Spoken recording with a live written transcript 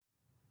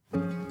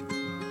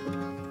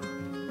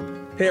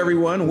Hey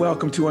everyone,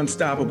 welcome to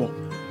Unstoppable.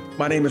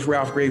 My name is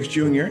Ralph Graves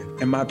Jr.,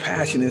 and my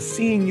passion is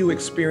seeing you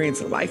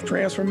experience life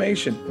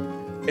transformation.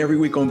 Every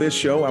week on this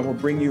show, I will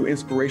bring you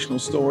inspirational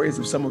stories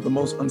of some of the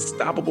most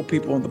unstoppable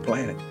people on the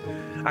planet.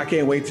 I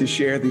can't wait to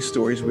share these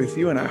stories with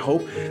you, and I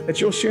hope that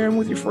you'll share them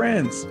with your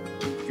friends.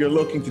 If you're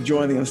looking to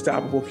join the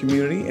Unstoppable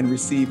community and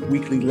receive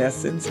weekly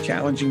lessons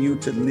challenging you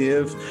to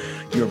live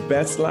your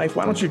best life,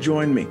 why don't you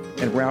join me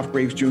at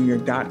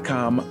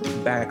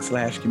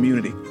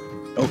ralphgravesjr.com/community.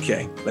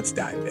 Okay, let's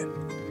dive in.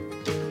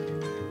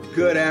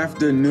 Good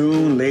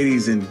afternoon,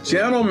 ladies and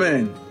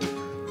gentlemen.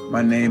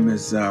 My name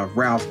is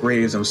Ralph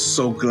Graves. I'm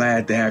so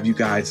glad to have you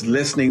guys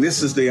listening.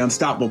 This is the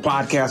Unstoppable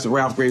podcast with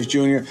Ralph Graves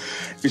Jr.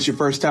 If it's your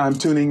first time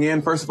tuning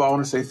in, first of all, I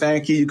want to say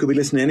thank you. You could be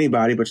listening to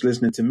anybody, but you're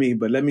listening to me.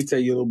 But let me tell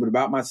you a little bit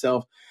about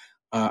myself.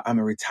 I'm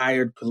a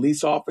retired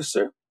police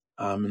officer.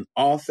 I'm an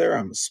author.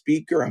 I'm a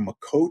speaker. I'm a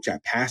coach. I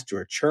pastor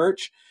a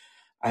church.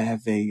 I'm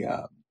the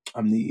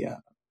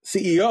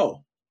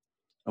CEO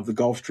of the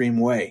Gulfstream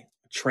Way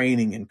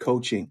training and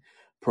coaching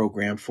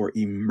program for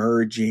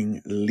emerging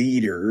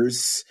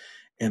leaders.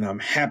 And I'm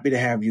happy to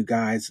have you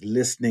guys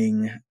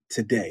listening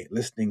today.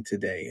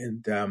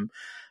 And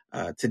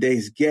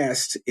today's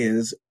guest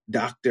is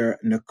Dr.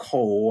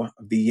 Nicole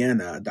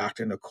Vienna.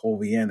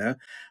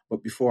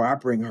 But before I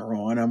bring her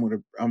on, I'm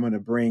going to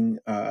bring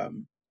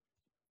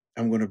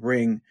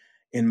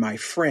in my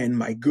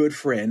good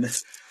friend,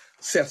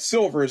 Seth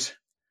Silvers,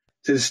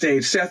 to the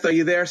stage. Seth, are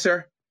you there,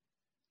 sir?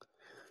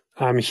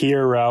 I'm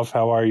here, Ralph.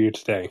 How are you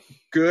today?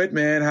 Good,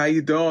 man. How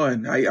you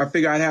doing? I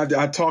figure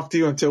I'd talk to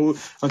you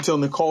until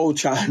Nicole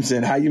chimes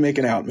in. How you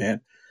making out, man?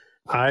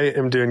 I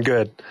am doing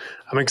good.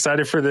 I'm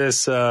excited for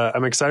this.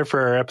 I'm excited for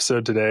our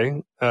episode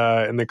today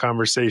in the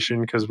conversation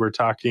because we're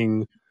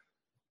talking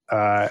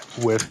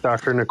with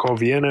Dr. Nicole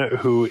Vienna,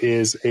 who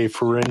is a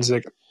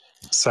forensic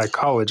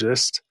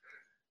psychologist.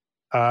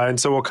 And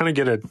so we'll kind of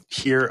get to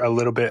hear a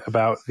little bit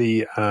about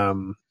the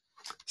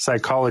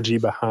psychology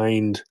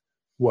behind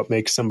what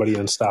makes somebody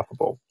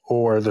unstoppable,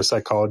 or the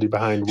psychology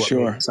behind what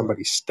makes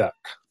somebody stuck.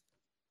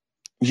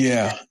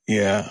 Yeah.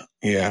 I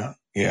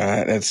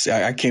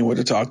can't wait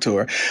to talk to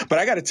her. But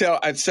I got to tell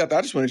Seth,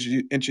 I just wanted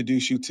to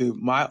introduce you to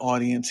my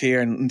audience here,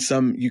 and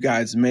some you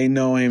guys may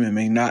know him and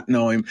may not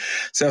know him.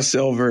 Seth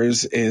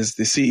Silvers is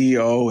the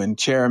CEO and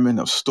chairman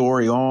of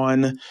Story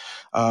On.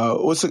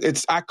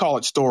 I call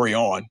it Story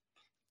On,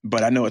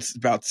 but I know it's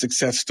about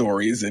success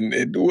stories.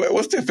 And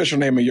what's the official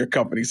name of your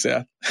company,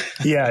 Seth?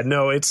 Yeah,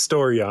 no, it's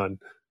Story On.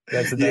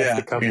 That's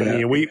the company. Yeah.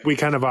 And we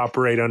kind of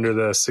operate under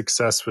the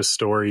Success with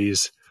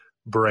Stories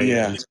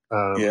brand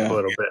a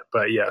little bit.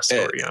 But yeah,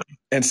 Story On.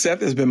 And Seth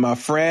has been my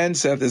friend.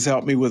 Seth has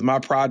helped me with my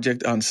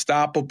project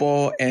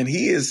Unstoppable. And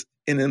he is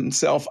in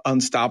himself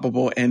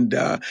unstoppable. And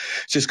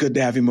it's just good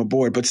to have him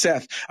aboard. But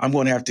Seth, I'm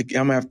going to have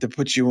to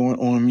put you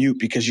on mute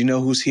because you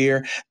know who's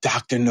here?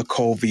 Dr.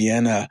 Nicole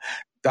Vienna.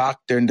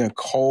 Dr.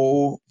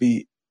 Nicole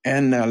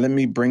Vienna. Let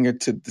me bring her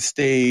to the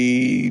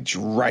stage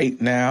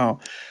right now.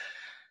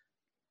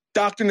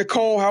 Dr.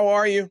 Nicole, how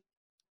are you?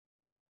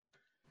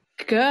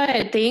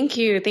 Good. Thank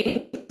you.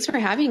 Thanks for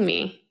having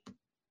me.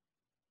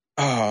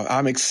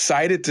 I'm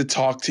excited to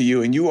talk to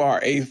you. And you are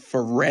a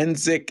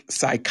forensic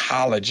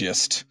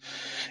psychologist.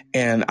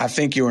 And I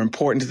think you're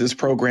important to this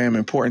program,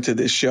 important to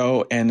this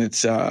show. And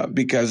it's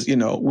because, we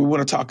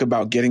want to talk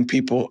about getting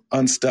people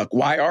unstuck.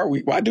 Why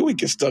do we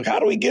get stuck? How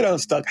do we get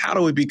unstuck? How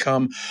do we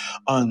become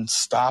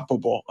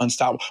unstoppable?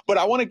 But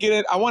I want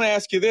to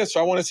ask you this. So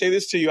I want to say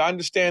this to you. I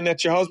understand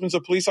that your husband's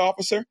a police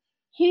officer.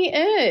 He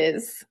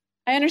is.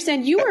 I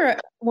understand you were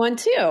one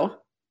too.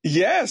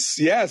 Yes.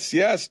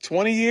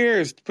 20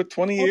 years. Put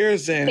 20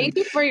 years in. Thank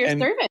you for your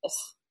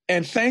service.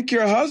 And thank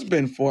your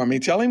husband for me.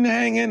 Tell him to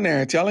hang in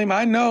there. Tell him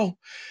I know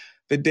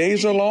the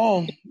days are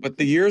long, but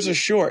the years are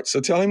short. So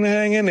tell him to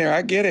hang in there.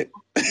 I get it.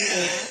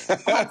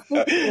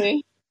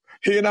 Absolutely.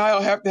 He and I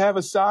will have to have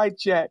a side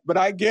chat, but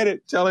I get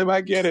it. Tell him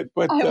I get it.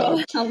 But I'll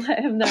let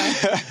him know.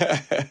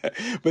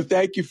 But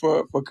thank you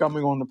for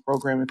coming on the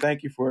program, and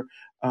thank you for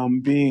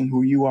being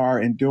who you are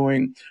and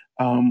doing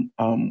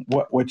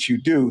what you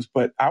do.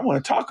 But I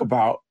want to talk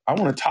about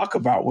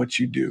what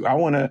you do. I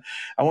want to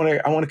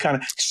kind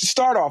of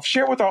start off,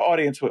 share with our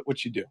audience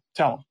what you do.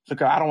 Tell them,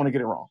 because I don't want to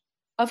get it wrong.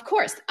 Of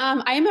course.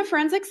 I am a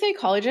forensic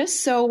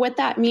psychologist. So what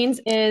that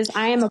means is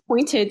I am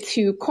appointed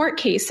to court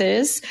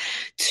cases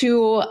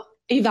to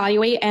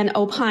evaluate and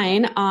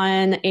opine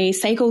on a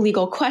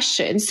psycholegal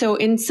question. So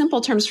in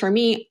simple terms for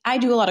me, I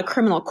do a lot of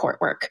criminal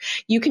court work.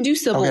 You can do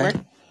civil work,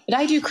 but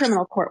I do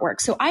criminal court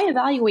work. So I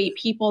evaluate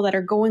people that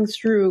are going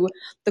through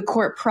the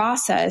court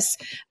process.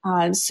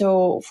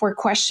 So for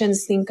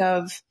questions, think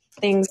of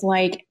things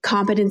like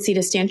competency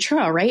to stand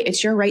trial, right?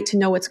 It's your right to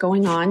know what's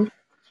going on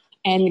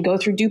and go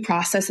through due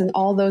process and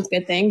all those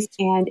good things.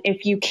 And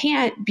if you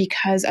can't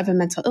because of a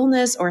mental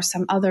illness or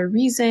some other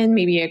reason,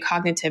 maybe a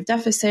cognitive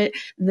deficit,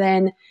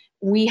 then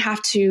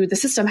the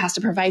system has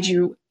to provide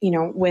you,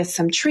 with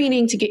some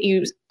training to get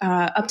you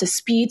up to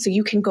speed so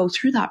you can go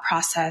through that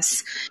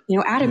process,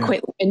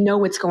 adequately and know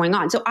what's going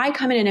on. So I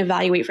come in and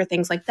evaluate for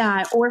things like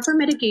that, or for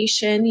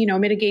mitigation.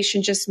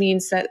 Mitigation just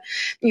means that,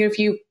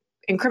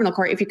 in criminal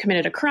court, if you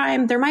committed a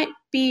crime, there might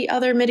be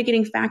other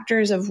mitigating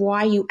factors of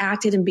why you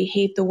acted and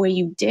behaved the way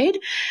you did.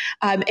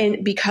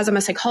 And because I'm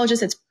a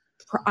psychologist,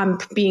 I'm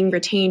being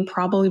retained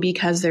probably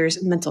because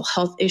there's mental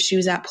health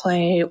issues at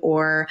play,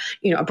 or,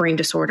 a brain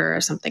disorder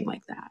or something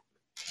like that.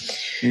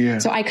 Yeah.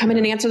 So I come in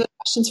and answer the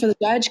questions for the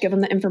judge, give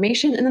them the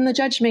information, and then the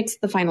judge makes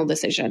the final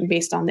decision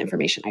based on the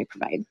information I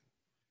provide.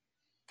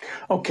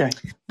 Okay.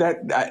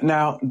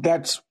 Now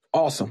that's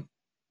awesome.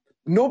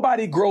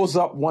 Nobody grows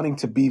up wanting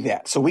to be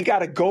that. So we got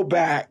to go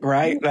back,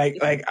 right? Like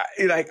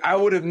I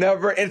would have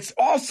never, it's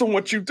awesome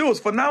what you do. It's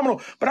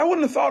phenomenal, but I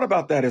wouldn't have thought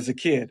about that as a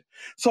kid.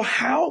 So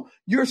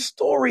your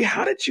story,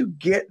 how did you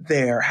get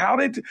there? How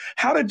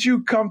did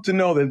you come to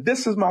know that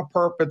this is my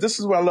purpose? This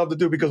is what I love to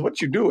do, because what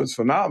you do is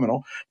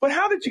phenomenal. But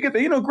how did you get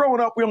there?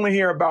 Growing up, we only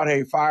hear about,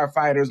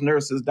 firefighters,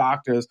 nurses,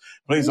 doctors,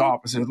 police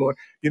officers, Lord,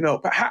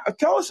 but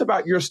tell us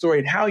about your story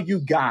and how you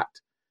got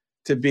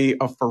to be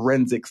a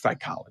forensic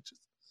psychologist.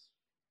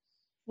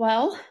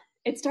 Well,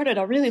 it started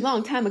a really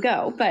long time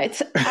ago,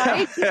 but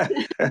I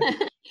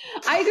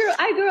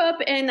grew up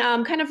in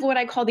kind of what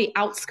I call the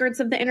outskirts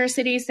of the inner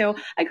city. So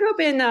I grew up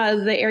in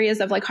the areas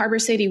of like Harbor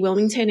City,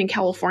 Wilmington in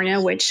California,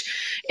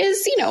 which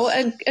is,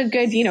 a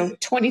good,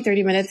 20,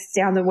 30 minutes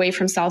down the way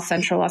from South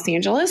Central Los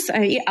Angeles.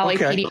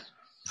 LAPD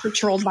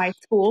patrolled my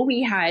school.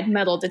 We had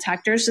metal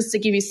detectors, just to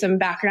give you some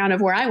background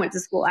of where I went to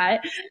school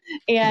at.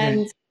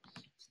 And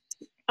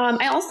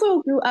I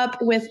also grew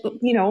up with,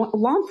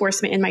 law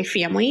enforcement in my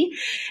family,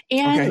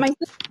 and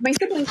my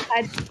siblings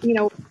had,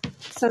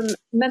 some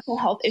mental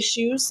health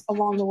issues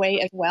along the way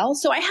as well.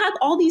 So I had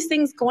all these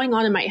things going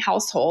on in my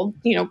household.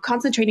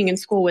 Concentrating in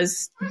school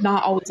was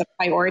not always a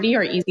priority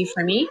or easy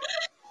for me.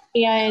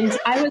 And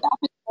I was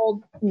often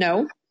told,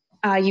 no,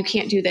 you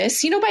can't do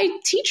this, by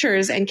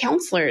teachers and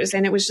counselors.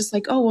 And it was just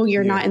like, oh, well,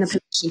 you're not in a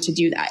position to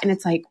do that. And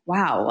it's like,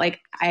 wow,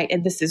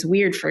 this is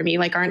weird for me.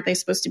 Aren't they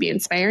supposed to be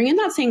inspiring? And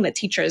not saying that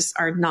teachers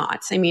are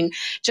not. I mean,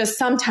 just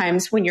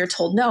sometimes when you're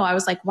told no, I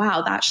was like,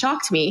 wow, that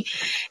shocked me.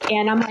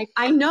 And I'm like,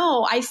 I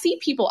know I see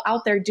people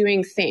out there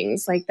doing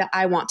things that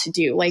I want to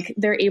do.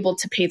 They're able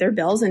to pay their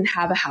bills and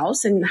have a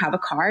house and have a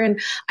car. And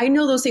I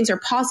know those things are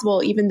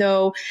possible, even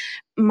though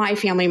my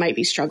family might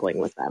be struggling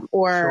with them,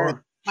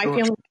 or my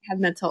family might have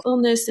mental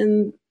illness,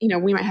 and,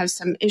 we might have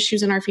some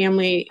issues in our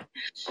family.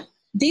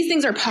 These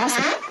things are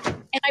possible.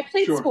 And I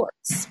played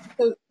sports.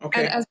 So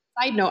as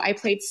a side note, I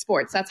played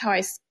sports. That's how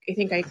I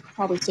think I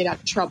probably stayed out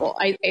of trouble.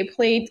 I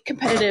played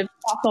competitive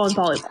softball and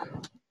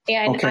volleyball.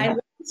 And I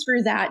went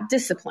through that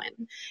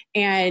discipline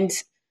and,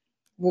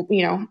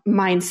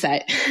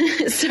 mindset.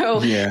 So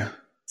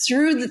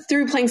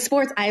through playing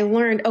sports, I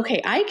learned,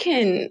 I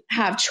can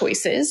have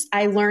choices.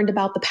 I learned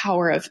about the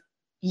power of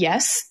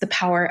yes, the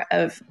power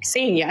of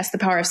saying yes, the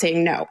power of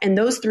saying no. And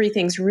those three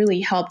things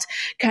really helped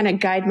kind of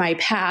guide my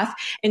path.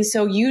 And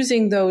so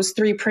using those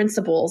three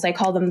principles, I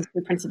call them the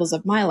three principles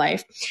of my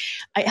life,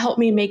 it helped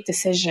me make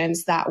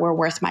decisions that were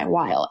worth my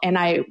while. And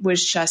I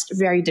was just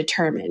very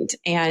determined.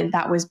 And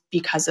that was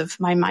because of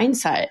my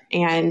mindset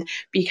and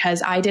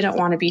because I didn't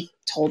want to be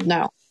told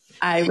no.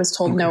 I was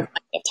told no plenty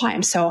of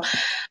time. So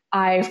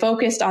I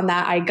focused on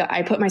that.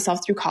 I put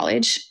myself through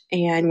college.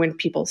 And when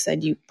people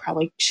said you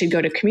probably should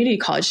go to community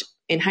college,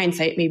 in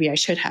hindsight, maybe I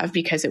should have,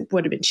 because it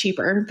would have been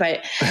cheaper. But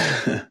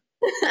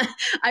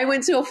I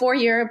went to a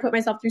 4-year, put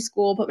myself through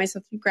school, put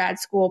myself through grad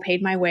school,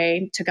 paid my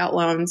way, took out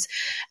loans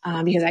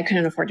because I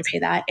couldn't afford to pay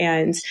that.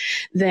 And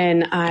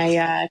then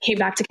I came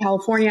back to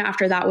California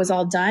after that was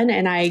all done.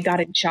 And I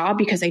got a job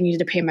because I needed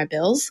to pay my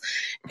bills.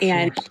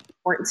 And it's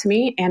important to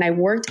me. And I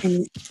worked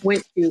and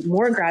went to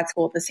more grad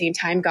school at the same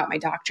time, got my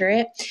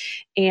doctorate.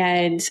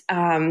 And,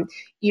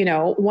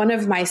 one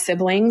of my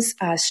siblings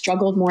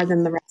struggled more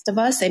than the rest of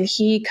us. And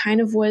he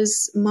kind of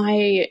was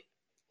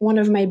one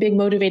of my big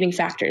motivating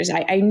factors.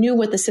 I knew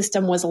what the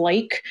system was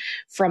like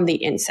from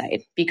the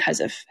inside because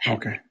of him.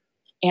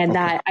 And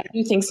that I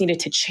knew things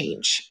needed to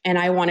change. And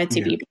I wanted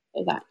to be part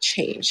of that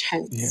change.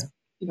 Hence,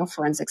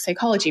 forensic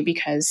psychology,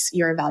 because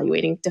you're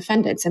evaluating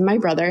defendants. And my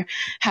brother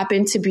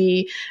happened to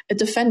be a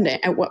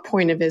defendant at what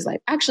point of his life.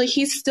 Actually,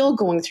 he's still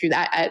going through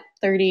that at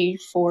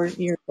 34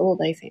 years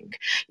old, I think.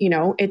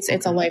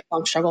 It's a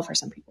lifelong struggle for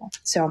some people.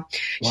 So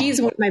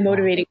he's one of my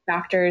motivating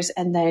factors.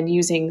 And then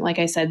using, like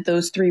I said,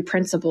 those three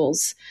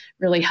principles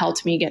really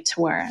helped me get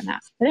to where I'm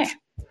at today.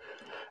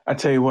 I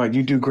tell you what,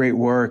 you do great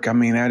work. I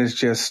mean, that is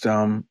just,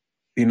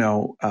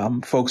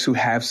 folks who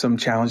have some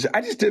challenges. I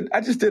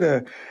just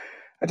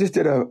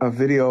did a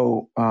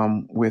video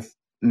with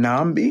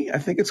NAMBI, I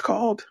think it's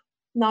called.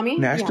 NAMI?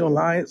 National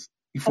Alliance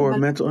for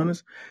Mental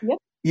Illness. Yep.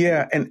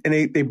 Yeah. And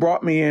they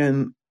brought me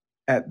in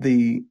at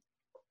the,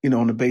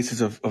 on the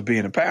basis of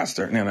being a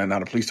pastor. Now,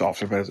 not a police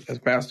officer, but as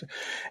a pastor.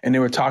 And they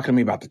were talking to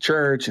me about the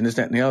church and this,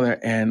 that, and the other.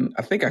 And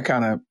I think I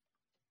don't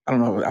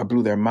know, I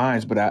blew their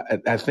minds, but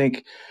I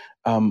think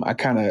I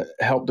kind of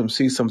helped them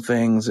see some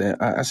things.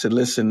 And I said,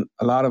 listen,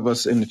 a lot of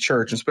us in the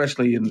church,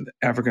 especially in the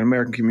African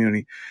American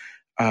community,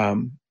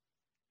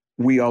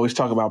 we always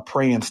talk about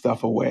praying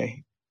stuff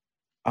away.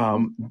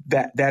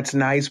 That's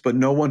nice, but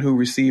no one who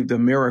received a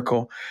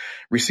miracle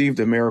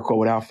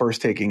without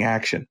first taking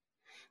action.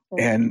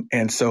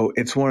 And so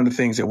it's one of the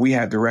things that we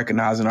have to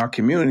recognize in our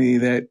community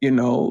that,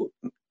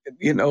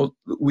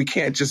 we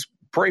can't just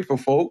pray for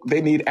folk.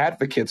 They need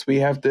advocates. We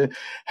have to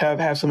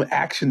have some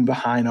action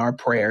behind our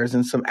prayers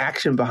and some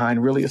action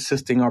behind really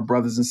assisting our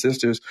brothers and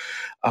sisters.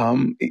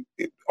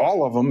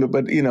 All of them,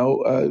 but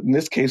in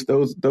this case,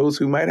 those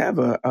who might have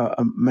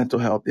a mental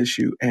health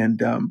issue.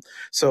 And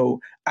so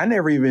I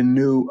never even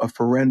knew a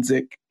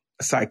forensic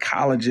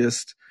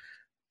psychologist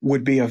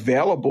would be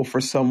available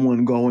for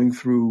someone going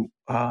through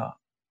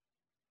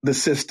the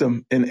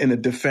system in a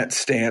defense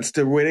stance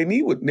to where they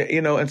need,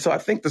 and so I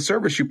think the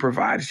service you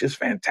provide is just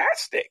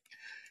fantastic.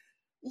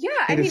 Yeah,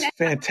 it's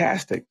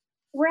fantastic.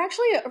 We're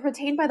actually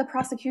retained by the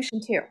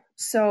prosecution too.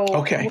 So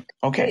okay.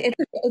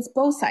 It's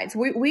both sides.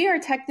 We are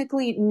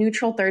technically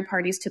neutral third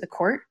parties to the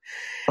court.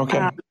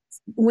 Okay.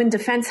 When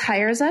defense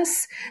hires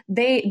us,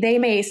 they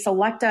may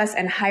select us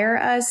and hire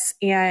us.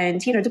 And,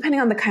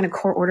 depending on the kind of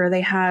court order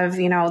they have,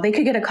 they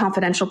could get a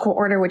confidential court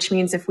order, which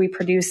means if we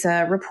produce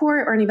a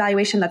report or an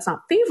evaluation that's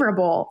not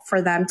favorable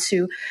for them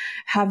to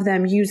have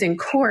them use in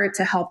court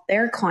to help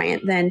their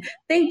client, then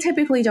they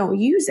typically don't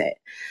use it.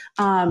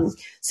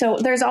 So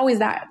there's always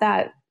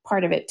that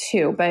part of it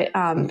too. But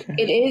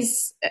It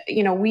is,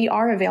 we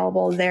are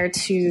available there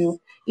to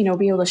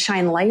be able to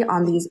shine light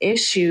on these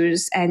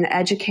issues and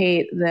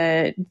educate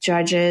the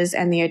judges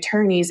and the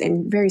attorneys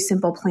in very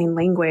simple, plain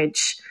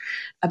language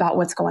about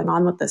what's going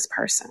on with this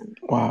person.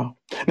 Wow.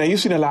 Now,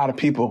 you've seen a lot of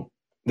people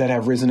that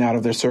have risen out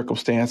of their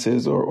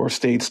circumstances or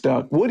stayed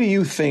stuck. What do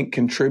you think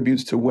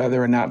contributes to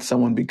whether or not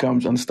someone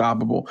becomes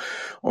unstoppable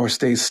or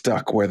stays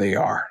stuck where they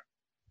are?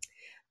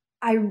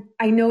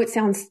 I know it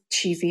sounds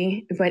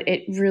cheesy, but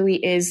it really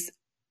is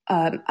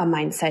a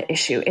mindset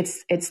issue.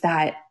 It's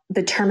that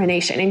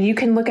determination, and you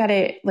can look at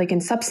it like in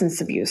substance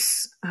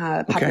abuse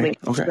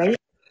populations, right?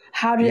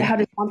 How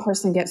does one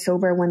person get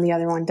sober when the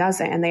other one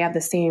doesn't, and they have the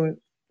same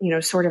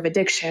sort of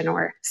addiction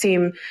or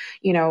same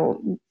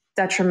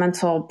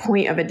detrimental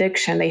point of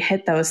addiction? They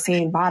hit those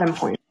same bottom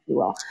points, if you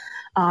will.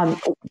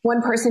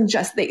 One person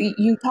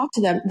you talk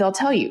to them, they'll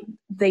tell you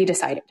they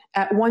decided.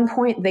 At one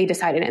point they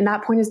decided, and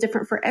that point is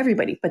different for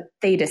everybody, but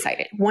they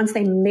decided. Once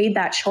they made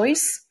that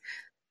choice,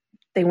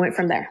 they went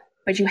from there.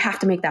 But you have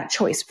to make that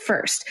choice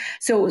first.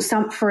 So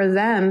for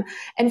them,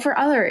 and for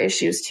other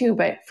issues too,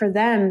 but for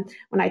them,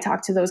 when I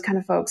talk to those kind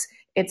of folks,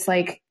 it's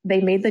like they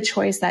made the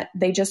choice that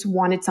they just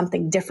wanted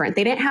something different.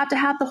 They didn't have to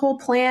have the whole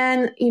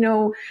plan,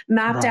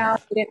 mapped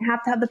out. They didn't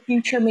have to have the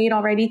future made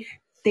already.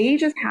 They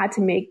just had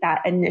to make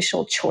that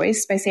initial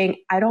choice by saying,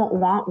 I don't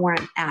want where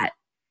I'm at,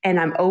 and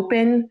I'm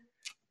open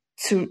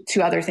to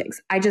other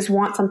things. I just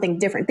want something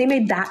different. They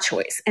made that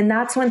choice. And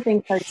that's when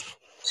things start.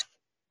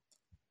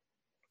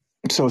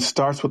 So it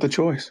starts with a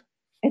choice.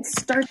 It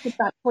starts with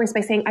that choice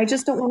by saying, I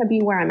just don't want to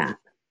be where I'm at.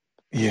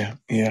 Yeah.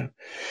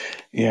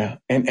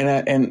 And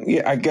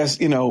I guess,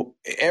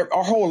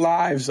 our whole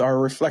lives are a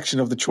reflection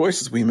of the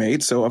choices we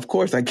made. So of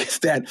course, I guess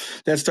that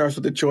starts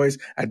with the choice.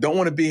 I don't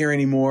want to be here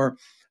anymore.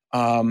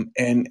 And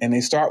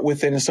they start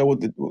with it. And so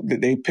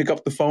they pick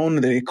up the phone,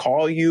 do they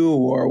call you,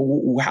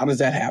 or how does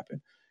that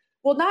happen?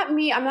 Well, not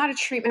me. I'm not a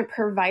treatment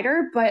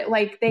provider, but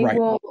they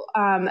will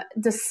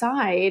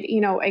decide,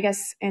 I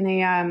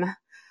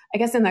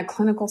guess in the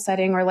clinical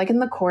setting or in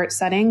the court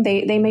setting,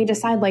 they may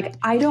decide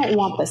I don't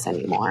want this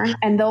anymore.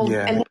 And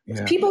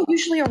there's people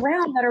usually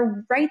around that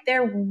are right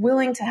there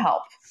willing to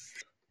help.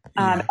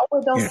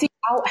 Or they'll seek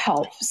out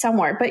help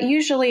somewhere. But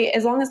usually,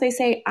 as long as they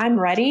say, I'm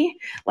ready,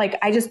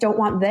 I just don't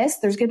want this,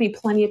 there's going to be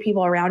plenty of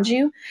people around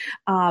you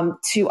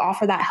to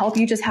offer that help.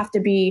 You just have to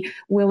be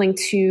willing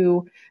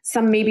to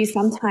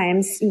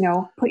sometimes,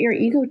 put your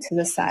ego to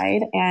the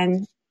side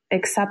and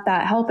accept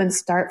that help and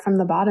start from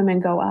the bottom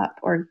and go up,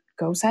 or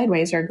go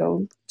sideways, or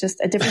go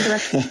just a different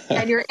direction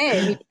and you're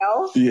in,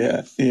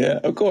 Yeah,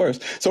 of course.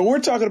 So we're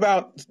talking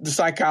about the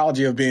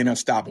psychology of being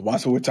unstoppable.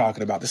 That's what we're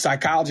talking about. The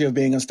psychology of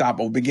being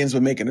unstoppable begins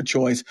with making a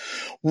choice.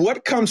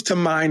 What comes to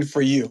mind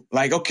for you?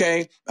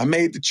 Okay, I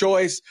made the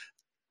choice.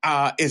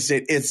 Is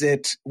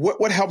it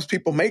what helps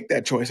people make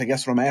that choice? I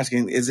guess what I'm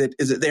asking is it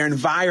their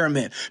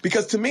environment?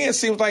 Because to me, it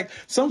seems like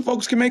some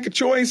folks can make a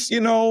choice,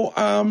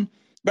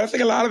 but I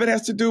think a lot of it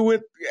has to do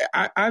with,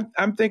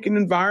 I'm thinking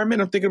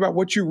environment. I'm thinking about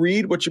what you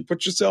read, what you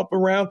put yourself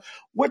around.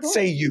 What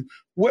say you?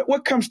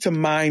 What comes to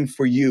mind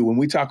for you when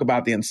we talk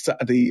about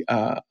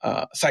the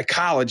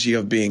psychology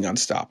of being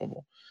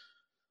unstoppable?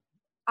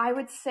 I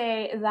would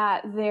say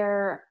that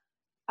they're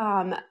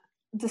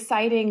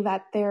deciding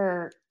that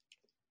they're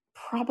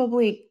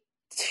probably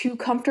too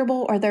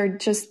comfortable, or they're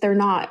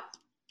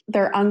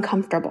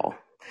uncomfortable.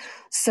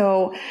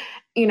 So,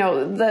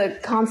 the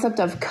concept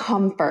of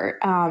comfort,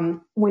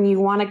 when you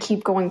want to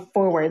keep going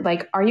forward,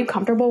 are you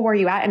comfortable where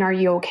you at, and are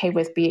you okay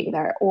with being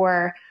there?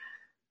 Or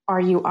are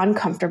you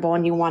uncomfortable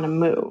and you want to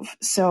move?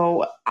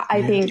 So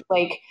I think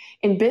like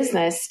in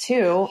business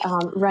too,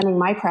 running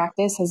my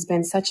practice has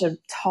been such a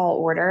tall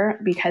order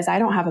because I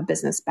don't have a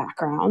business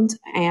background,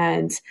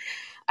 and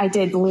I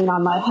did lean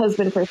on my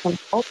husband for some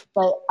help,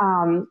 but,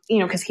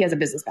 cause he has a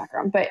business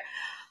background, but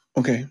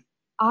okay.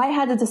 I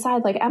had to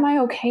decide, like, am I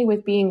okay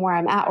with being where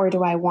I'm at, or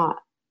do I want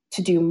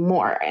to do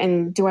more?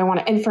 And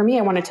and for me,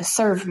 I wanted to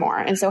serve more.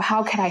 And so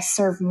how can I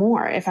serve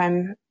more if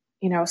I'm,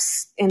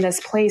 in this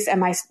place?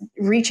 Am I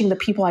reaching the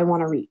people I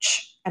want to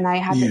reach? And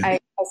I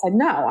said,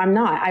 no, I'm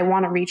not. I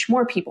want to reach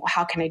more people.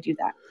 How can I do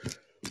that?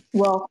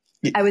 Well,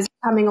 I was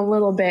becoming a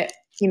little bit,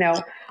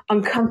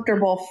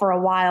 uncomfortable for a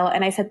while.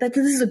 And I said that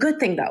this is a good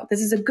thing, though.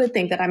 This is a good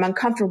thing that I'm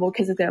uncomfortable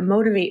because it's going to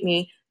motivate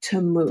me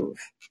to move.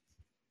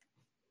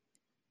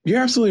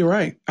 You're absolutely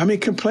right. I mean,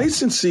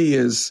 complacency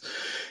is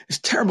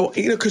terrible,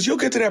 because you'll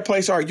get to that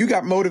place. All right, you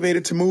got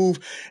motivated to move.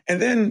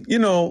 And then,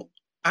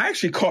 I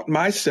actually caught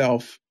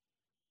myself.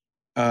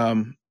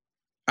 I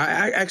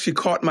actually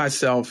caught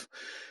myself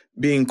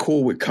being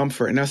cool with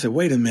comfort. And I said,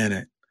 wait a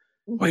minute.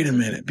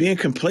 Being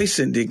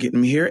complacent didn't get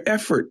me here.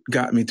 Effort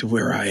got me to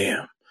where I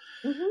am.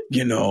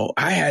 Mm-hmm.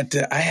 I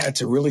had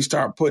to really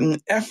start putting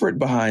effort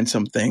behind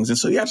some things. And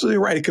so you're absolutely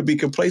right. It could be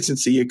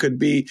complacency. It could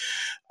be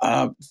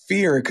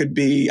fear. It could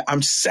be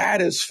I'm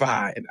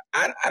satisfied.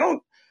 I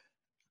don't.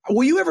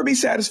 Will you ever be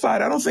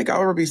satisfied? I don't think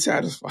I'll ever be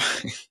satisfied.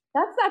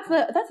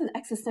 That's an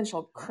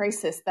existential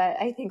crisis that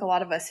I think a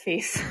lot of us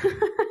face.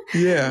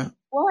 Yeah.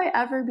 Will I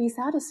ever be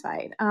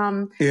satisfied?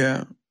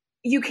 Yeah.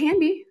 You can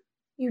be.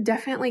 You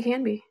definitely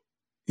can be.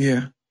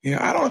 Yeah.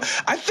 Yeah.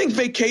 I think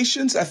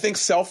vacations, I think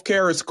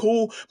self-care is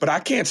cool, but I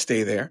can't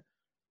stay there.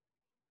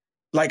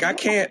 Like I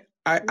can't,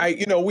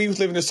 we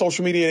live in the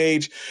social media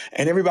age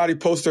and everybody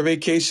posts their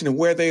vacation and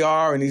where they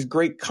are and these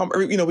great,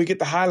 we get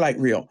the highlight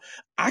reel.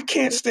 I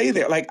can't stay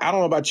there. Like, I don't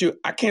know about you.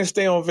 I can't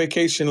stay on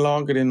vacation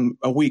longer than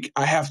a week.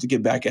 I have to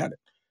get back at it.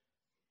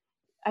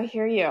 I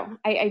hear you.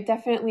 I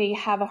definitely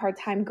have a hard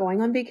time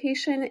going on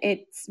vacation.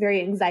 It's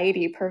very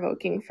anxiety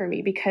provoking for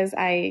me because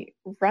I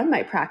run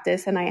my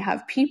practice and I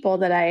have people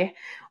that I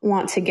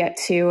want to get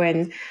to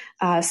and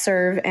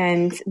serve,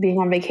 and being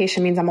on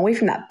vacation means I'm away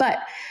from that. But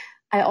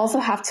I also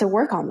have to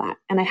work on that,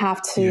 and I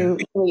have to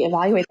really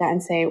evaluate that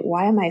and say,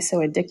 why am I so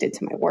addicted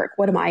to my work?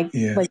 What am I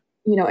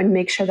and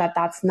make sure that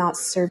that's not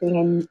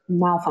serving a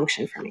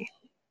malfunction for me.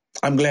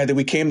 I'm glad that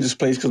we came to this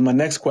place, because my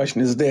next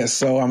question is this.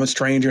 So I'm a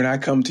stranger and I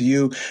come to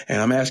you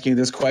and I'm asking you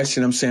this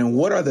question. I'm saying,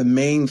 what are the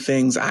main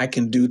things I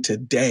can do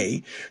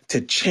today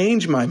to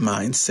change my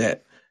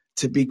mindset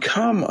to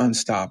become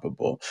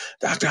unstoppable?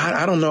 Doctor,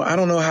 I don't know. I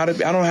don't know how to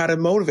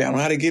motivate. I don't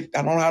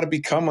know how to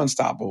become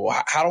unstoppable.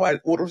 What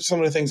are some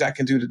of the things I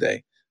can do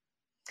today?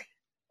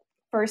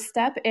 First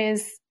step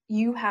is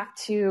you have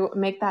to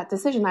make that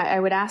decision. I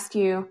would ask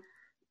you,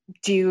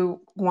 do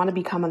you want to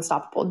become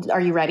unstoppable? Are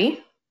you ready?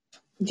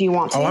 Do you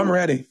want to? Oh, I'm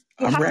ready.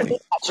 I'm ready.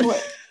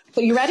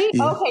 So you ready?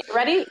 Yeah. Okay,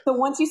 ready? So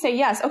once you say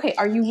yes, okay,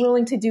 are you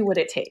willing to do what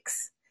it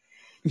takes?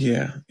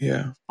 Yeah.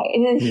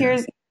 And then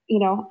here's,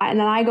 and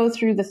then I go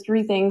through the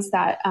three things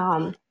that,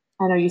 I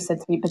know you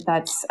said three, but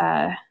that's,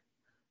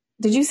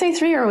 did you say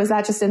three, or was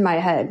that just in my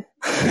head?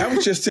 That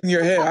was just in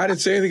your head. I didn't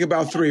say anything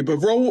about three, but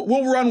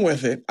we'll run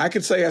with it. I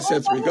could say I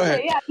said three. Go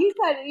ahead. Yeah, you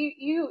said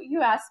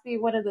you asked me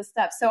what are the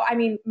steps. So I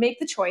mean, make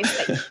the choice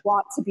that you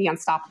want to be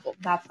unstoppable.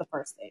 That's the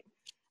first thing.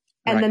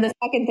 And then the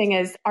second thing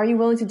is, are you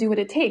willing to do what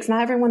it takes?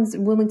 Not everyone's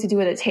willing to do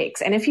what it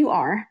takes. And if you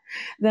are,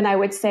 then I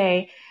would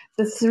say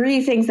the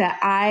three things that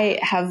I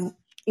have,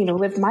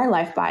 lived my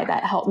life by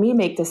that help me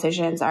make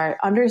decisions are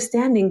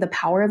understanding the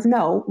power of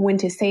no, when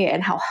to say it,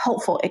 and how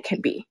helpful it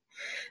can be.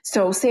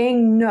 So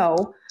saying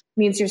no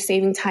means you're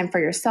saving time for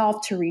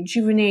yourself to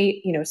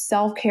rejuvenate,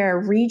 self-care,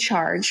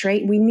 recharge,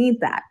 right? We need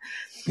that.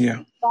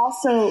 Yeah.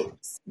 Also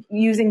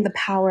using the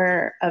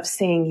power of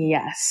saying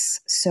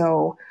yes.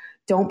 So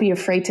don't be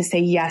afraid to say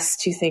yes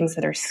to things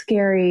that are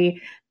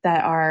scary,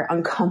 that are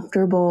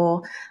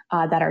uncomfortable,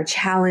 that are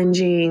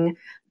challenging.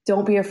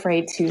 Don't be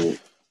afraid to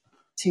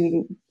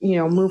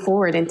move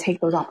forward and take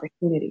those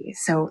opportunities.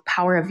 So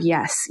power of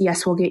yes.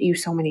 Yes will get you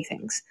so many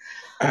things.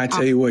 I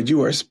tell you what,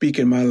 you are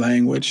speaking my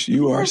language.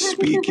 You are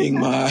speaking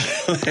my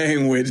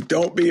language.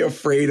 Don't be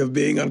afraid of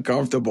being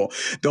uncomfortable.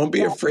 Don't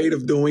be afraid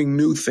of doing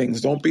new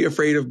things. Don't be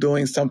afraid of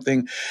doing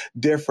something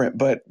different.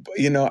 But,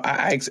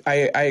 I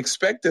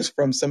expect this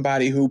from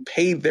somebody who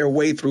paid their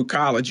way through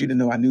college. You didn't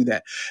know I knew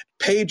that.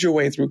 Paid your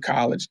way through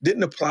college,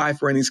 didn't apply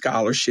for any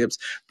scholarships.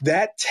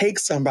 That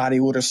takes somebody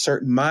with a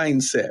certain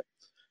mindset.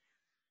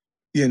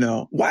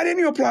 Why didn't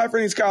you apply for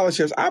any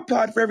scholarships? I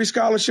applied for every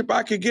scholarship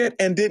I could get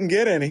and didn't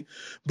get any.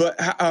 But,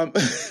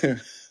 that's a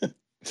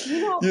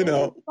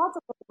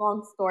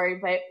long story,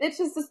 but it's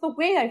just the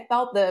way I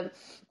felt. The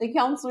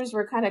counselors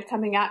were kind of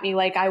coming at me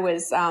like I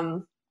was,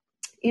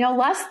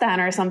 less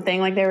than or something.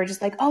 Like they were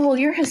just like, oh, well,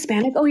 you're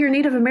Hispanic. Oh, you're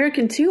Native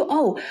American too.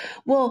 Oh,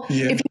 well,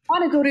 if you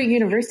want to go to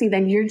university,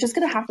 then you're just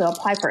going to have to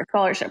apply for a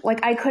scholarship.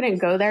 Like I couldn't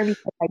go there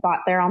because I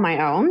got there on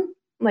my own.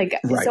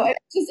 So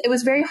it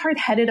was very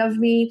hard-headed of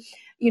me.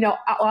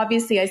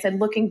 Obviously I said,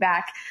 looking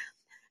back,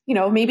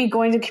 maybe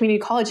going to community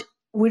college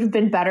would have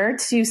been better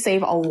to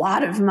save a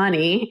lot of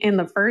money in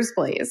the first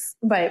place.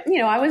 But,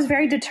 I was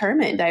very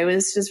determined. I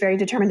was just very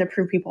determined to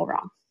prove people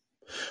wrong.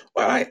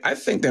 Well, I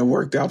think that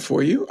worked out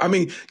for you. I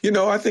mean,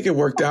 I think it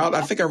worked out.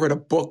 I think I read a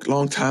book a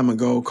long time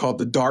ago called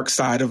The Dark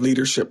Side of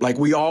Leadership. Like,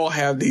 we all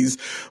have these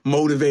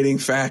motivating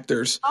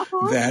factors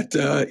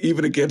that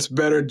even against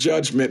better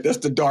judgment, that's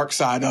the dark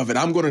side of it.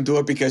 I'm going to do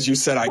it because you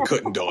said I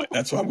couldn't do it.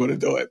 That's why I'm going to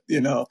do it,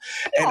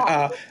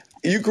 And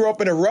you grew up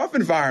in a rough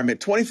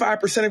environment.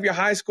 25% of your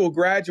high school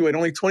graduate,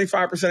 only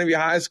 25% of your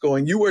high school,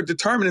 and you were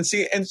determined.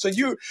 And so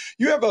you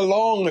have a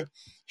long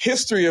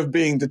history of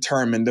being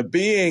determined, of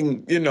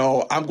being,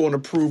 I'm going to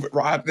prove it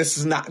right. This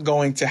is not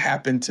going to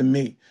happen to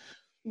me.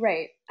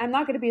 Right. I'm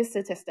not going to be a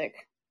statistic.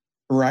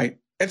 Right.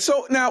 And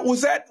so now,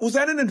 was that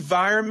an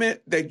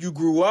environment that you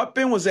grew up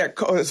in? Was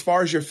that, as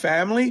far as your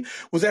family,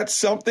 was that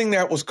something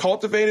that was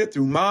cultivated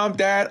through mom,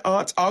 dad,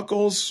 aunts,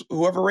 uncles,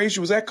 whoever raised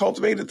you? Was that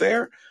cultivated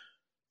there?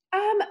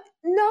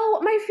 No,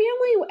 my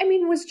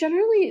family, was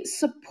generally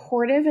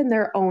supportive in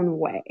their own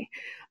way.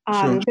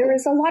 Sure. There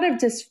was a lot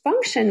of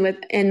dysfunction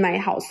within my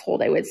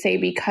household, I would say,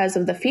 because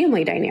of the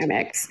family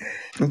dynamics.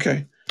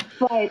 Okay.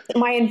 But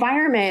my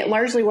environment,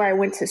 largely where I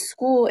went to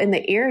school in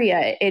the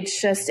area,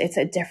 it's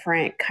a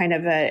different kind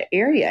of a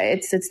area.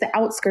 It's the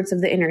outskirts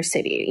of the inner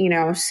city,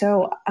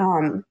 So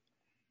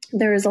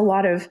there is a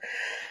lot of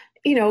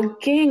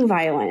gang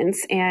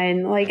violence,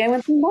 and I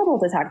went through metal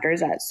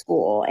detectors at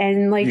school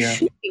and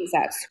shootings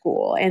at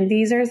school. And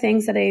these are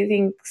things that I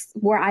think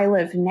where I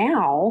live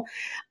now,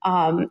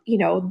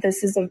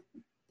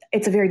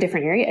 it's a very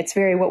different area. It's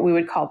very, what we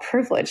would call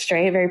privileged,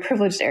 right? A very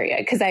privileged area.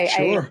 Because I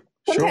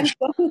sometimes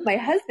joke with my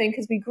husband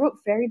because we grew up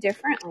very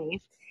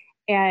differently.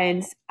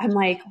 And I'm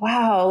like,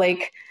 wow,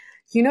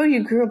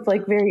 you grew up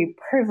very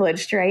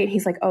privileged, right?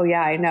 He's like, oh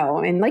yeah, I know.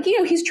 And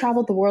he's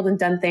traveled the world and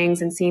done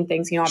things and seen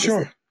things,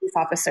 obviously. Sure. Police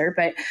officer,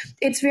 but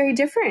it's very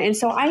different. And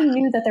so I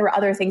knew that there were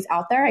other things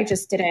out there. I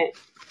just didn't,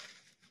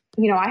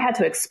 I had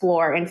to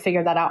explore and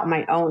figure that out on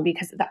my own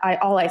because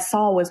all I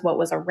saw was what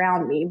was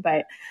around me.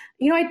 But,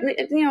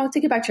 to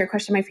get back to your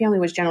question, my family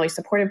was generally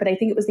supportive, but I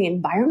think it was the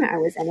environment I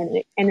was in.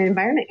 And an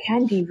environment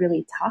can be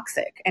really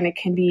toxic, and it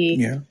can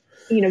be,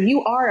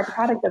 you are a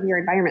product of your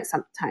environment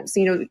sometimes.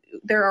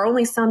 There are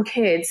only some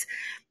kids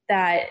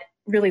that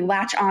really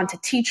latch on to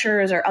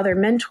teachers or other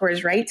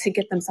mentors, right, to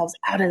get themselves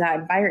out of that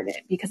environment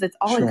because it's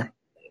all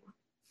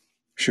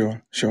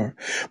Sure.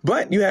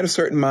 But you had a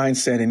certain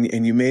mindset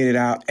and you made it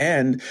out.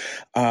 And,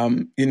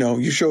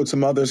 you showed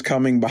some others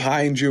coming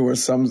behind you or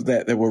some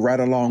that were right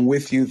along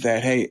with you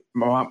that, hey,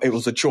 mom, it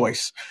was a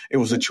choice. It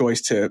was a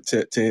choice to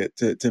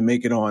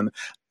make it on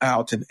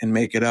out and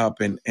make it up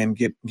and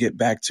get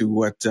back to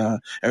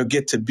or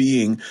get to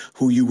being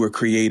who you were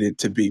created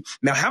to be.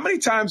 Now, how many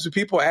times do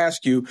people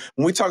ask you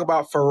when we talk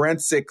about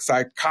forensic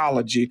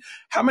psychology,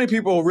 how many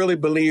people really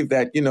believe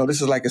that,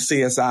 this is like a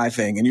CSI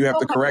thing and you have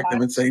to correct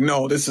them and say,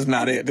 no, this is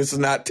not it. This is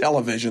not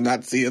television,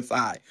 not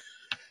CSI.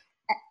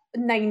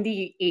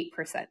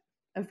 98%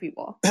 of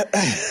people,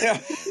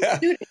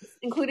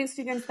 including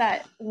students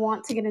that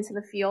want to get into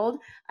the field.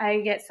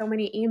 I get so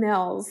many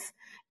emails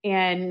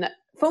and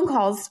phone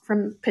calls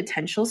from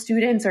potential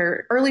students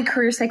or early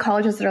career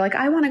psychologists that are like,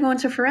 I want to go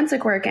into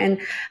forensic work. And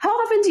how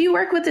often do you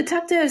work with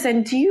detectives?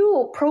 And do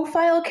you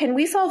profile? Can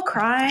we solve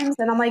crimes?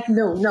 And I'm like,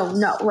 no.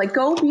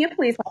 Go be a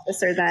police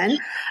officer then.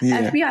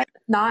 Yeah. FBI,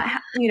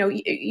 not,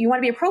 you want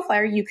to be a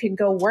profiler, you can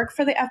go work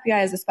for the FBI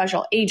as a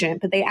special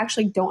agent, but they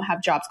actually don't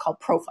have jobs called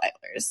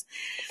profilers.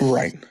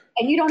 Right.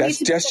 And you don't That's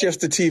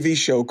just a TV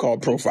show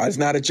called Profile. It's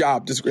not a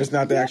job. It's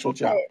not the actual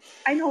job.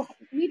 I know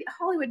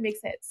Hollywood makes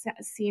it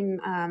seem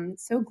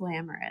so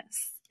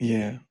glamorous.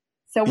 Yeah.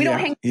 So we don't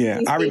hang.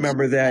 Yeah, I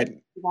remember that.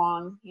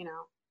 Long, we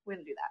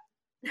don't do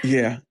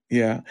that.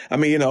 Yeah. I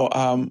mean,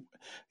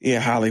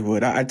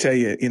 Hollywood. I tell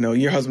you,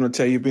 your husband will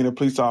tell you, being a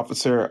police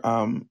officer,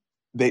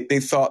 they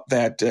thought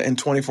that in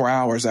 24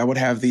 hours I would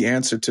have the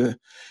answer to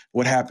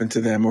what happened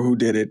to them or who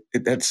did it.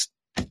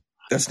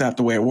 That's not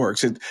the way it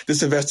works.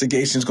 This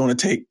investigation is going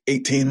to take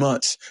 18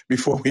 months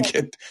before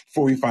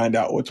we find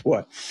out what's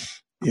what,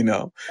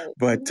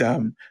 But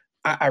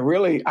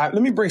let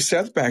me bring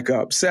Seth back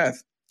up.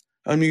 Seth,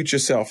 unmute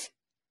yourself,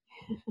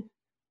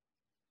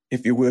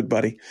 if you would,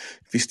 buddy,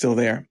 if he's still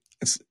there.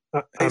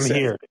 I'm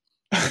here.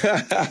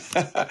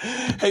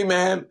 Hey,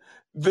 man.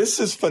 This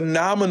is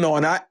phenomenal.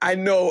 And I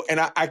know, and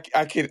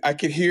I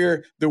could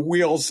hear the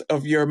wheels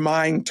of your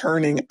mind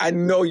turning. I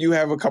know you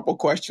have a couple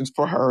questions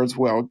for her as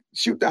well.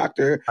 Shoot,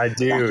 Doctor. I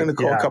do. Dr.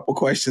 Nicole, a couple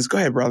questions. Go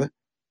ahead, brother.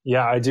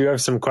 Yeah, I do have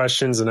some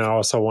questions. And I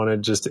also want to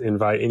just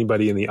invite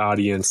anybody in the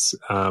audience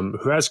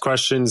who has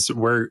questions.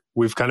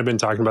 We've kind of been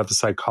talking about the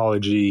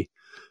psychology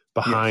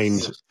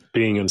behind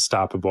being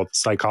unstoppable, the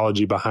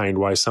psychology behind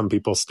why some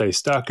people stay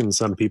stuck and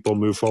some people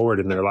move forward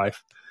in their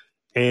life.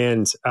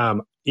 And,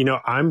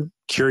 I'm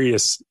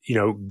curious,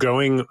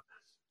 going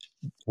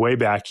way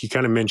back, you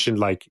kind of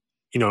mentioned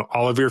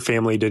all of your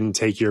family didn't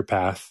take your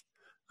path.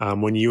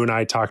 When you and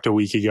I talked a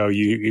week ago,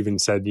 you even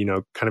said,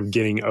 kind of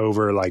getting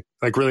over, like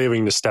really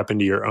having to step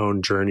into your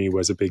own journey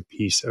was a big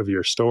piece of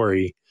your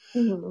story.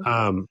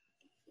 Mm-hmm.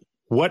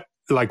 What,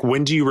 like,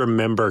 when do you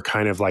remember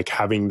kind of like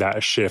having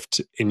that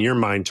shift in your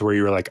mind to where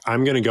you were like,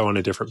 I'm going to go on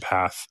a different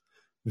path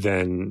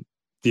than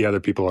the other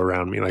people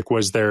around me? Like,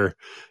 was there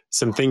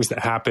some things that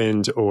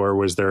happened, or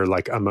was there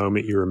like a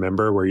moment you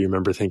remember where you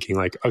remember thinking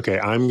like, okay,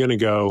 I'm going to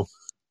go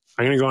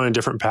on a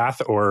different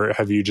path? Or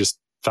have you just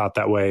thought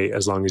that way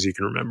as long as you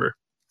can remember?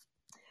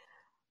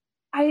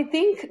 I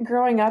think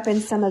growing up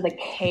in some of the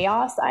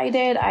chaos I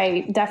did,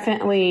 I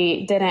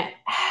definitely didn't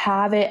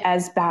have it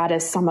as bad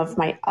as some of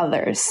my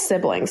other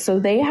siblings. So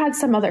they had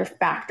some other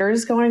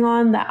factors going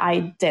on that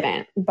I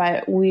didn't,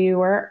 but we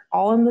were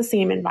all in the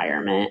same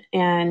environment.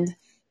 And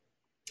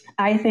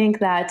I think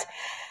that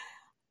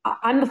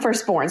I'm the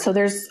firstborn. So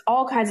there's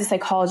all kinds of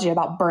psychology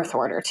about birth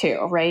order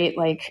too, right?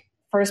 Like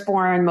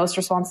firstborn, most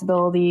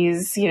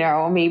responsibilities,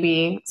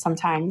 maybe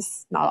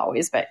sometimes, not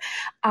always, but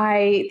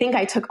I think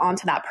I took on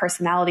to that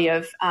personality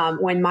of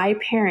when my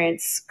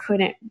parents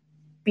couldn't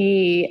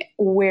be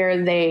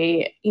where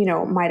they,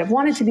 might have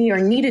wanted to be or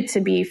needed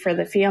to be for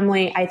the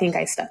family. I think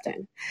I stepped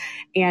in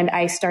and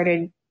I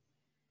started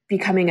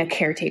becoming a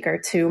caretaker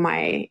to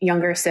my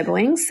younger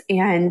siblings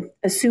and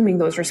assuming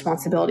those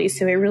responsibilities.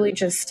 So it really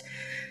just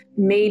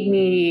made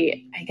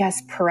me, I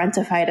guess,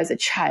 parentified as a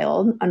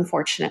child,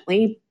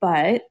 unfortunately,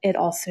 but it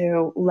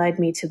also led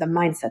me to the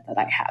mindset that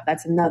I have.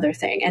 That's another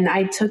thing. And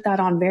I took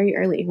that on very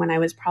early when I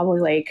was probably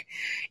like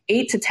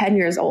 8 to 10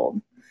 years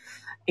old.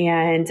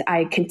 And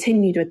I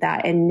continued with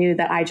that and knew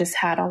that I just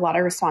had a lot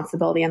of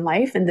responsibility in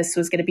life and this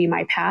was going to be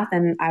my path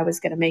and I was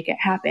going to make it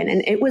happen.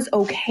 And it was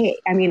okay.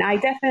 I mean, I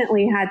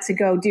definitely had to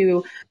go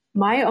do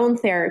my own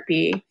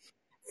therapy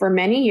for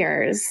many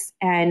years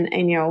and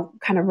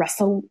kind of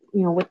wrestle,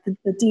 with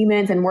the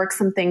demons and work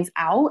some things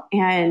out.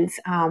 And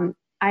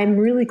I'm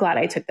really glad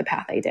I took the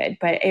path I did.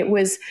 But it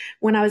was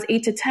when I was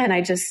 8 to 10,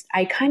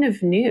 I kind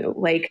of knew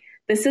like,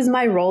 this is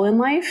my role in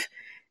life.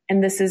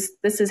 And this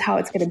is how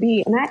it's going to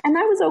be. And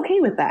I was okay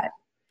with that.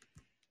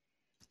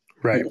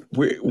 Right.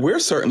 We're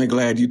certainly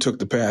glad you took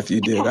the path you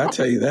did. I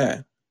tell you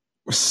that.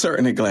 We're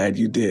certainly glad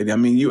you did. I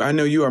mean, I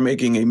know you are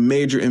making a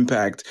major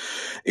impact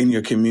in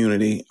your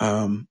community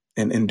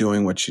and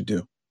doing what you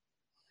do.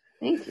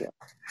 Thank you.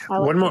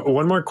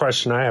 One more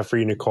question I have for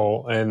you,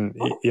 Nicole. And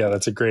yeah,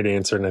 that's a great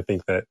answer. And I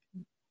think that,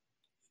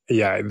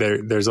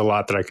 there's a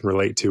lot that I can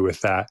relate to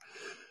with that.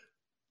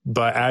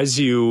 But as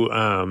you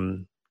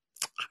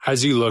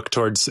look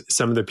towards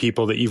some of the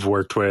people that you've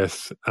worked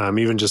with,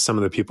 even just some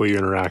of the people you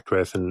interact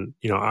with, and,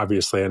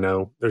 obviously I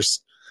know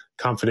there's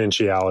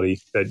confidentiality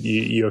that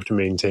you have to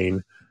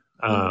maintain.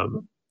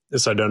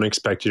 So I don't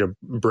expect you to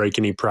break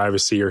any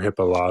privacy or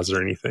HIPAA laws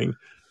or anything.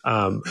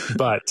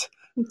 But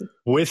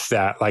with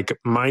that, like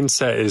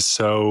mindset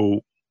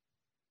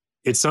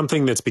it's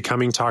something that's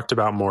becoming talked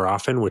about more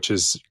often, which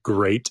is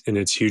great. And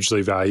it's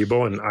hugely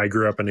valuable. And I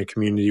grew up in a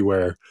community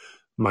where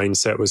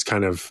mindset was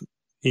kind of,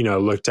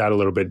 looked at a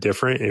little bit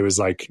different. It was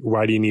like,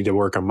 why do you need to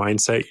work on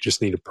mindset? You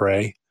just need to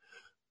pray.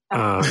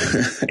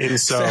 And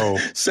so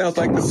sounds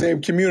like the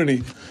same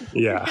community.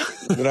 Yeah.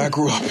 That I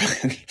grew up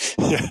in.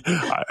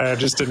 Yeah. I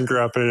just didn't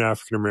grow up in an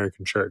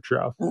African-American church,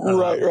 Ralph.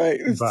 Right.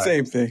 It's the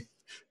same thing.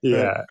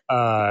 Yeah.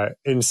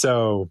 And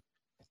so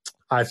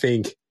I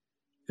think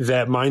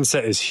that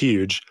mindset is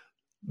huge,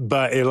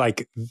 but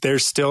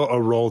there's still a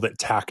role that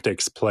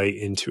tactics play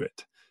into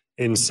it.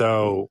 And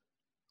so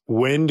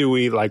when do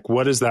we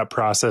what does that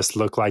process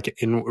look like?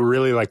 And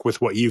really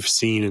with what you've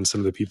seen in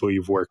some of the people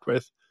you've worked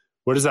with,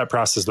 what does that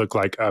process look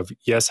like of,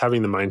 yes,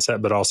 having the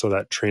mindset, but also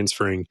that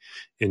transferring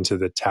into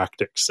the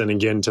tactics? And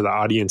again, to the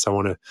audience, I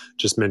want to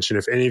just mention,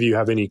 if any of you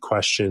have any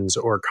questions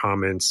or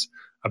comments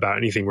about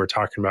anything we're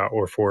talking about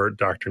or for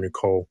Dr.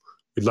 Nicole,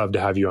 we'd love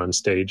to have you on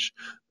stage.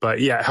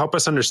 But yeah, help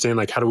us understand,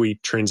 how do we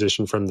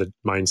transition from the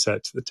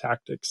mindset to the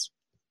tactics?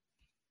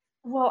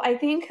 Well, I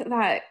think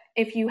that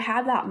if you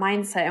have that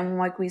mindset and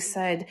like we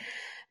said,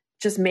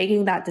 just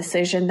making that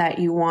decision that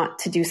you want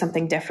to do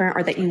something different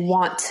or that you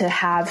want to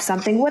have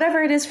something,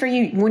 whatever it is for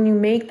you, when you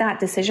make that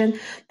decision,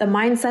 the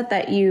mindset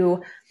that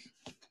you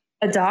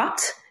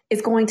adopt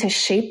is going to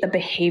shape the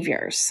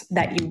behaviors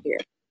that you do.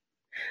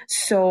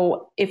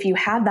 So if you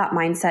have that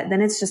mindset,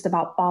 then it's just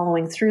about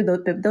following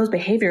through. Those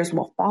behaviors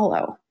will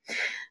follow.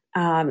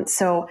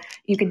 So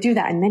you could do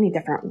that in many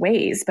different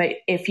ways, but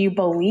if you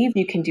believe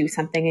you can do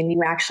something and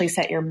you actually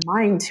set your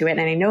mind to it,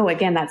 and I know,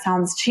 again, that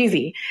sounds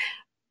cheesy,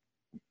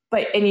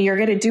 and you're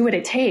going to do what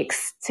it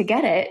takes to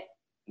get it,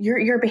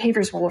 your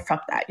behaviors will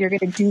reflect that. You're going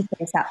to do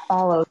things that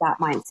follow that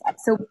mindset.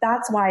 So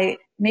that's why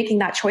making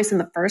that choice in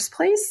the first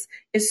place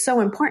is so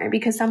important,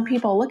 because some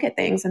people look at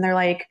things and they're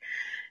like,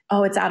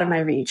 oh, it's out of my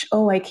reach.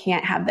 Oh, I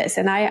can't have this.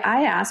 And I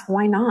ask,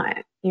 why not?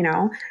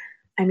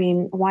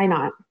 Why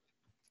not?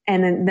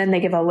 And then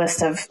they give a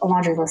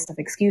laundry list of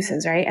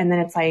excuses, right? And then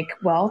it's like,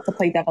 well, to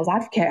play devil's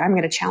advocate, I'm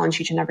going to challenge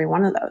each and every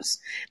one of those.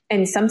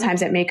 And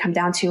sometimes it may come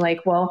down to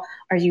well,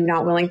 are you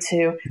not willing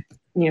to,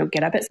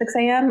 get up at 6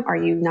 a.m.? Are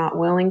you not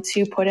willing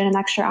to put in an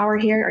extra hour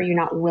here? Are you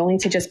not willing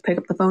to just pick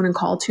up the phone and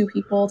call 2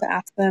 people to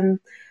ask them,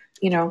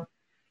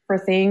 for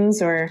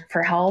things or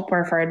for help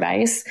or for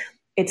advice?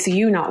 It's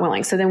you not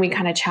willing. So then we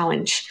kind of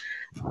challenge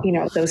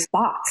those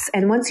thoughts.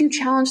 And once you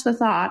challenge the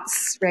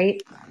thoughts,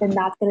 right, then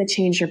that's going to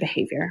change your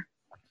behavior.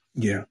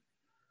 Yeah.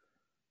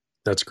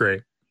 That's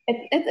great.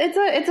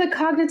 It's a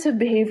cognitive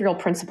behavioral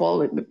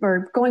principle,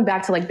 or going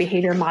back to like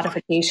behavior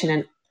modification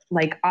and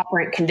like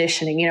operant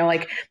conditioning,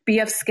 like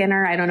B.F.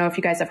 Skinner. I don't know if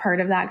you guys have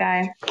heard of that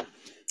guy.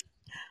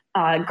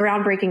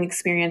 Groundbreaking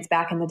experience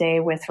back in the day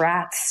with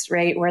rats,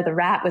 right? Where the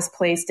rat was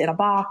placed in a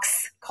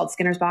box called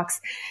Skinner's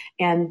box,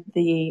 and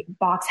the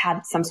box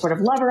had some sort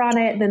of lever on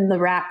it. Then the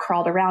rat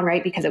crawled around,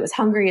 right? Because it was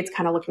hungry. It's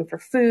kind of looking for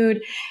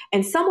food.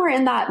 And somewhere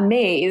in that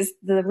maze,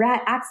 the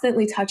rat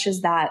accidentally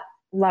touches that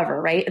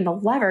lever, right? And the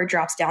lever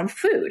drops down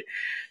food.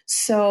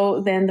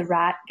 So then the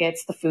rat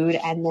gets the food,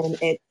 and then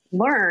it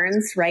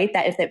learns, right,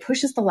 that if it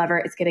pushes the lever,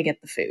 it's going to get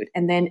the food.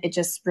 And then it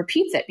just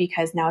repeats it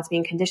because now it's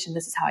being conditioned.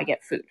 This is how I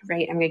get food,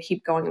 right? I'm going to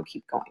keep going and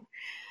keep going.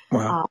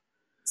 Wow.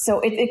 So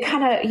it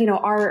kind of,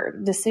 our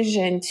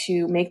decision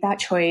to make that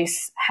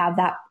choice, have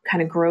that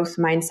kind of growth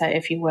mindset,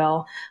 if you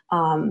will,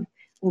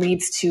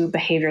 leads to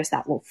behaviors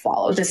that will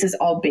follow. This is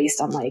all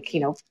based on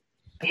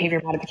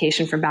behavior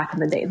modification from back in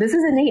the day. This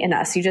is innate in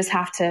us. You just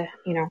have to,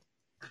 do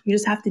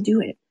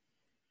it.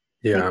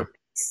 Yeah.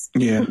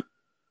 Yeah.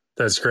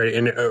 That's great.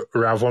 And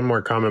Ralph, one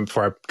more comment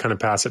before I kind of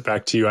pass it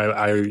back to you.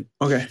 I've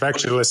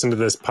actually listened to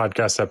this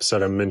podcast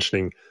episode I'm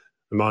mentioning.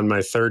 I'm on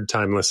my third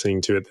time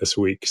listening to it this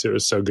week because it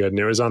was so good. And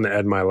it was on the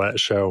Ed Milet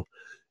show.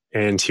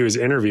 And he was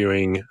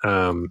interviewing,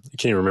 I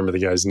can't remember the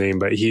guy's name,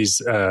 but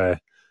he's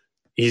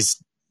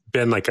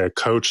been like a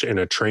coach and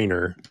a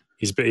trainer.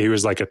 He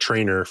was like a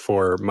trainer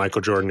for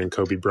Michael Jordan and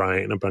Kobe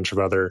Bryant and a bunch of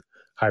other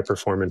high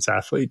performance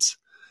athletes.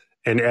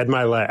 And Ed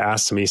Milet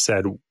asked him, he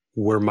said,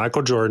 were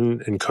Michael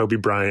Jordan and Kobe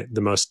Bryant the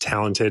most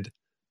talented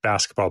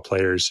basketball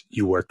players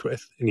you worked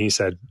with? And he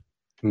said,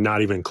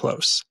 not even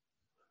close.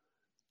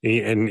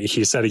 And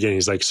he said again,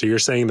 he's like, so you're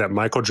saying that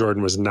Michael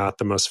Jordan was not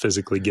the most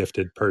physically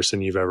gifted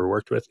person you've ever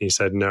worked with? And he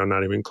said, no,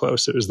 not even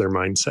close. It was their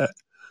mindset.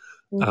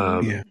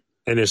 Mm-hmm.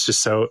 And it's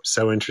just so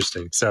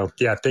interesting. So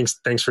yeah,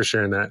 thanks for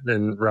sharing that.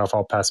 And Ralph,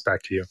 I'll pass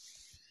back to you.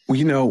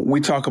 Well,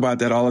 we talk about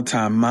that all the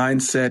time.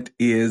 Mindset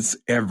is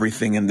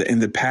everything. In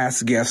the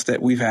past guests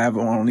that we've had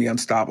on the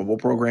Unstoppable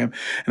program,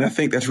 and I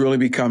think that's really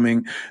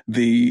becoming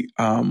the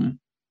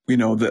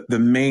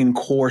main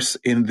course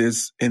in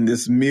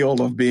this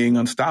meal of being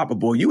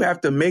unstoppable. You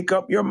have to make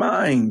up your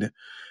mind.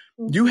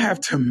 You have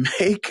to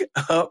make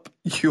up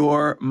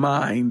your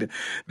mind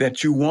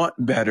that you want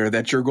better,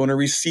 that you're going to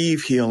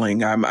receive healing,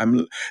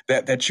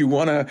 that you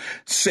want to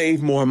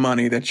save more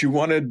money, that you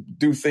want to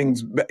do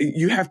things.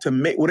 You have to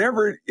make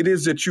whatever it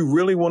is that you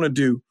really want to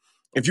do.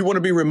 If you want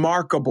to be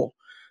remarkable,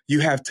 you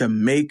have to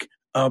make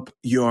up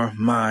your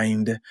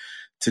mind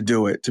to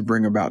do it, to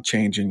bring about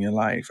change in your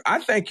life.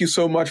 I thank you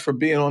so much for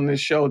being on this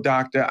show,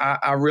 Doctor.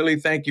 I really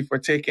thank you for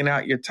taking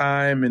out your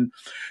time and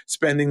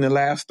spending the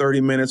last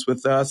 30 minutes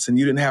with us. And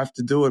you didn't have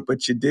to do it,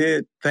 but you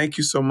did. Thank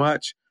you so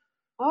much.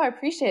 Oh, I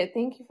appreciate it.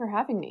 Thank you for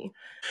having me.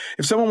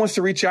 If someone wants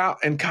to reach out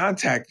and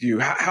contact you,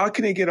 how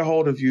can they get a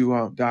hold of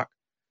you, Doc?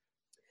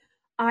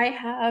 I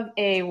have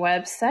a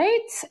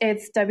website.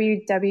 It's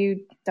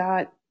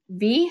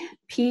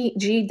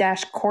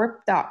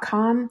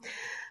www.vpg-corp.com.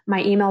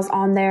 My email's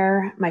on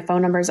there. My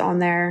phone number's on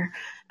there.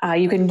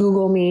 You can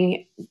Google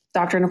me,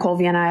 Dr. Nicole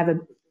Vienna. I have a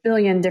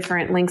billion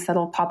different links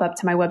that'll pop up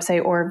to my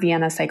website, or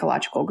Vienna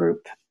Psychological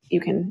Group. You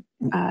can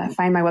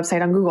find my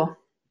website on Google.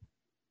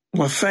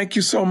 Well, thank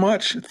you so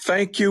much.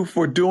 Thank you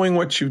for doing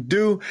what you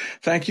do.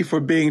 Thank you for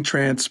being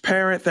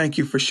transparent. Thank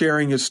you for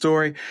sharing your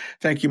story.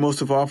 Thank you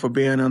most of all for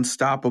being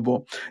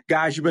unstoppable.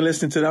 Guys, you've been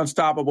listening to the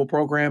Unstoppable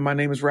program. My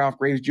name is Ralph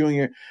Graves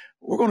Jr.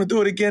 We're going to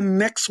do it again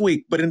next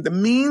week. But in the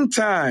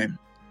meantime,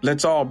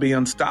 let's all be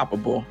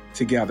unstoppable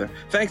together.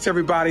 Thanks,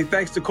 everybody.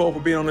 Thanks, Nicole, for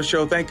being on the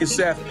show. Thank you,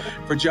 Seth,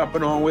 for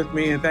jumping on with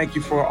me. And thank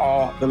you for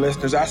all the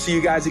listeners. I'll see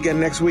you guys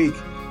again next week.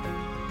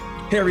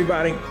 Hey,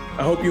 everybody.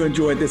 I hope you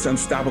enjoyed this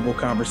unstoppable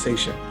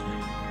conversation.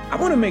 I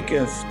want to make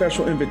a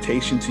special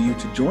invitation to you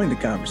to join the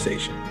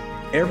conversation.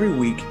 Every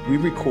week, we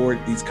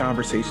record these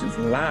conversations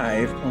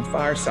live on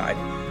Fireside.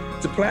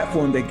 It's a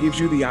platform that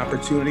gives you the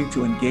opportunity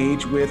to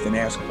engage with and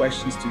ask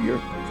questions to your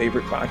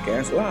favorite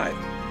podcast live.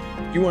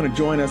 If you want to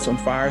join us on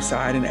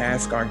Fireside and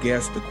ask our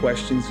guests the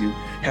questions you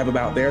have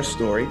about their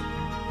story,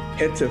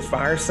 head to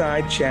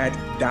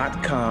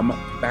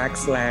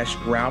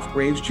firesidechat.com/Ralph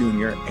Graves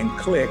Jr. and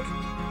click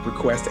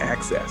Request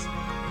Access.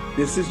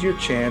 This is your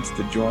chance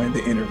to join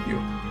the interview.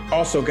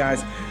 Also,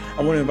 guys,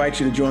 I want to invite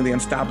you to join the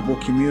Unstoppable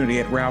community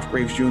at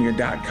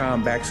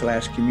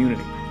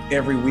ralphgravesjr.com/community.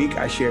 Every week,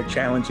 I share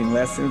challenging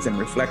lessons and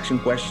reflection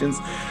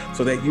questions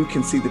so that you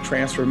can see the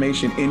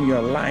transformation in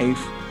your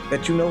life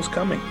that you know is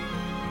coming.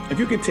 If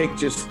you can take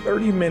just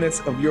 30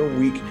 minutes of your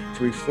week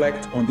to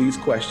reflect on these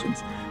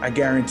questions, I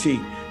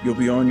guarantee you'll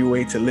be on your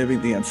way to living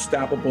the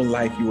unstoppable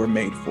life you were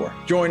made for.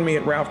 Join me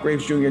at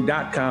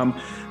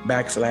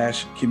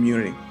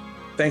ralphgravesjr.com/community.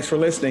 Thanks for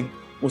listening.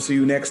 We'll see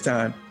you next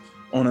time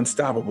on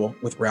Unstoppable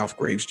with Ralph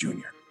Graves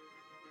Jr.